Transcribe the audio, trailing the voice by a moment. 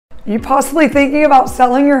You possibly thinking about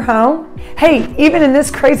selling your home? Hey, even in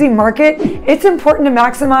this crazy market, it's important to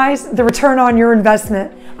maximize the return on your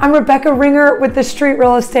investment. I'm Rebecca Ringer with the Street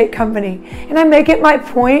Real Estate Company, and I make it my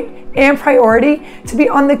point and priority to be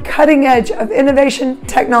on the cutting edge of innovation,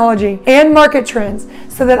 technology, and market trends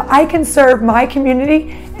so that I can serve my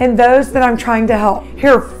community and those that I'm trying to help.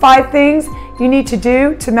 Here are 5 things you need to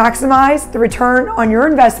do to maximize the return on your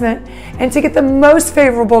investment and to get the most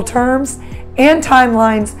favorable terms and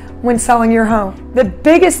timelines when selling your home. The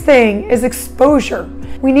biggest thing is exposure.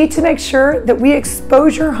 We need to make sure that we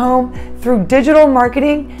expose your home through digital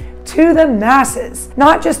marketing to the masses,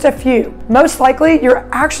 not just a few. Most likely, you're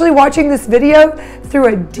actually watching this video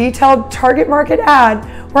through a detailed target market ad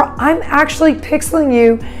where I'm actually pixeling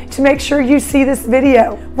you to make sure you see this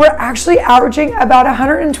video. We're actually averaging about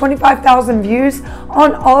 125,000 views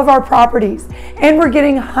on all of our properties, and we're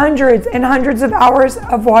getting hundreds and hundreds of hours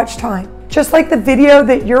of watch time, just like the video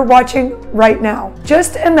that you're watching right now.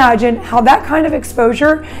 Just imagine how that kind of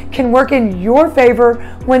exposure can work in your favor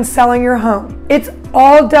when selling your home. It's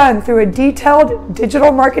all done through a detailed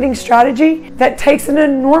digital marketing strategy that takes an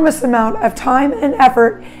enormous amount of time and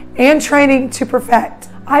effort and training to perfect.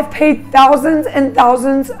 I've paid thousands and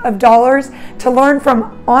thousands of dollars to learn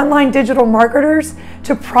from online digital marketers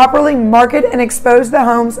to properly market and expose the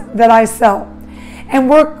homes that I sell. And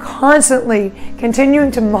we're constantly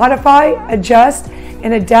continuing to modify, adjust,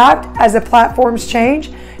 and adapt as the platforms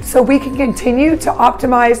change so we can continue to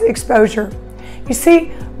optimize exposure. You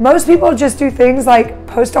see, most people just do things like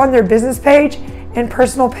post on their business page and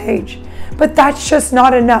personal page, but that's just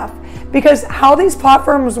not enough, because how these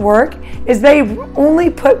platforms work is they only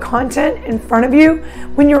put content in front of you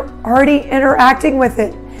when you're already interacting with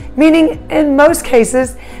it, meaning in most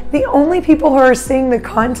cases, the only people who are seeing the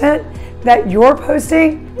content that you're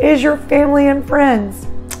posting is your family and friends,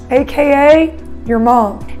 aka your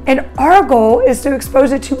mom. And our goal is to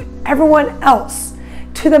expose it to everyone else,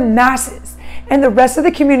 to the masses and the rest of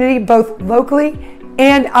the community, both locally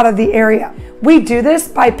and out of the area. We do this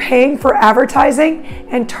by paying for advertising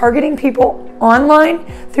and targeting people online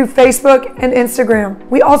through Facebook and Instagram.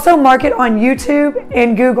 We also market on YouTube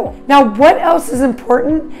and Google. Now, what else is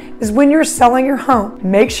important is when you're selling your home,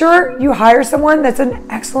 make sure you hire someone that's an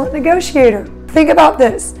excellent negotiator. Think about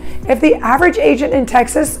this. If the average agent in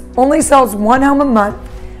Texas only sells 1 home a month,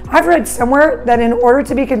 I've read somewhere that in order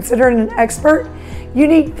to be considered an expert, you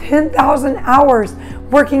need 10,000 hours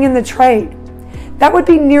working in the trade. That would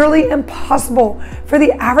be nearly impossible for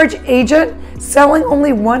the average agent selling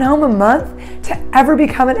only 1 home a month to ever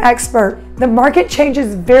become an expert. The market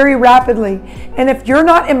changes very rapidly, and if you're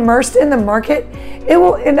not immersed in the market, it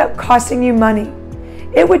will end up costing you money.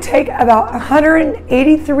 It would take about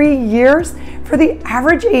 183 years for the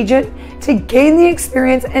average agent to gain the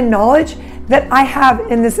experience and knowledge that I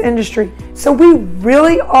have in this industry. So we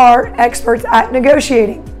really are experts at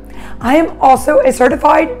negotiating. I am also a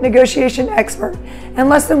certified negotiation expert, and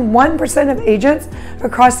less than 1% of agents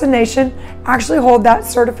across the nation actually hold that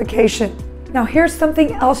certification. Now, here's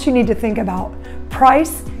something else you need to think about: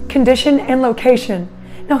 price, condition, and location.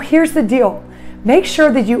 Now, here's the deal. Make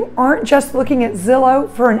sure that you aren't just looking at Zillow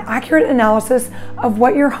for an accurate analysis of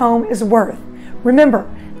what your home is worth. Remember,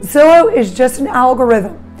 Zillow is just an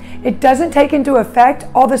algorithm. It doesn't take into effect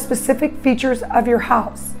all the specific features of your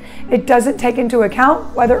house. It doesn't take into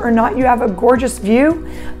account whether or not you have a gorgeous view,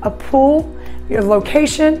 a pool, your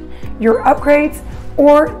location, your upgrades,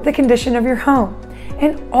 or the condition of your home.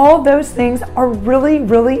 And all those things are really,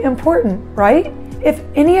 really important, right? If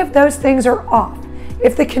any of those things are off,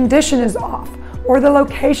 if the condition is off, or the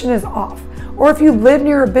location is off, or if you live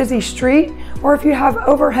near a busy street, or if you have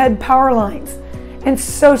overhead power lines, and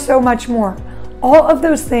so much more, all of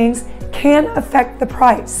those things can affect the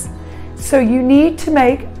price. So you need to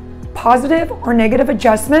make positive or negative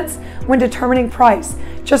adjustments when determining price,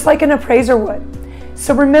 just like an appraiser would.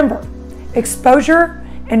 So remember, exposure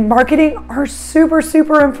and marketing are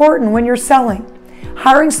super important when you're selling.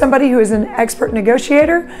 Hiring somebody who is an expert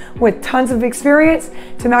negotiator with tons of experience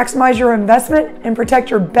to maximize your investment and protect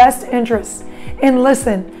your best interests. And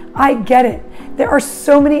listen, I get it. There are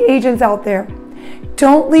so many agents out there.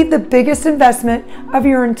 Don't leave the biggest investment of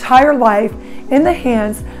your entire life in the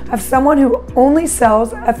hands of someone who only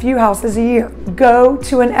sells a few houses a year. Go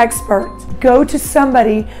to an expert. Go to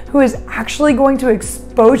somebody who is actually going to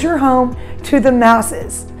expose your home to the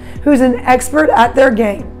masses, who's an expert at their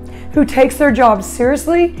game, who takes their job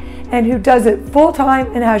seriously, and who does it full time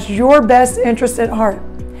and has your best interest at heart.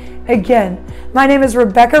 Again, my name is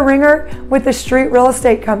Rebecca Ringer with the Street Real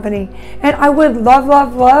Estate Company, and I would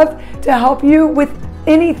love to help you with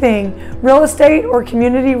anything real estate or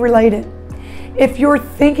community related. If you're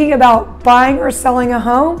thinking about buying or selling a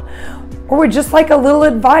home, or would just like a little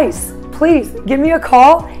advice, please give me a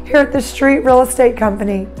call here at the Street Real Estate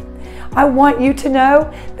Company. I want you to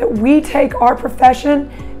know that we take our profession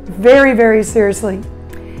very, very seriously.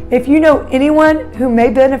 If you know anyone who may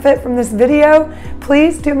benefit from this video,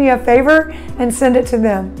 please do me a favor and send it to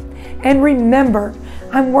them. And remember,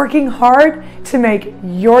 I'm working hard to make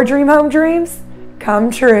your dream home dreams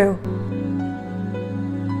come true.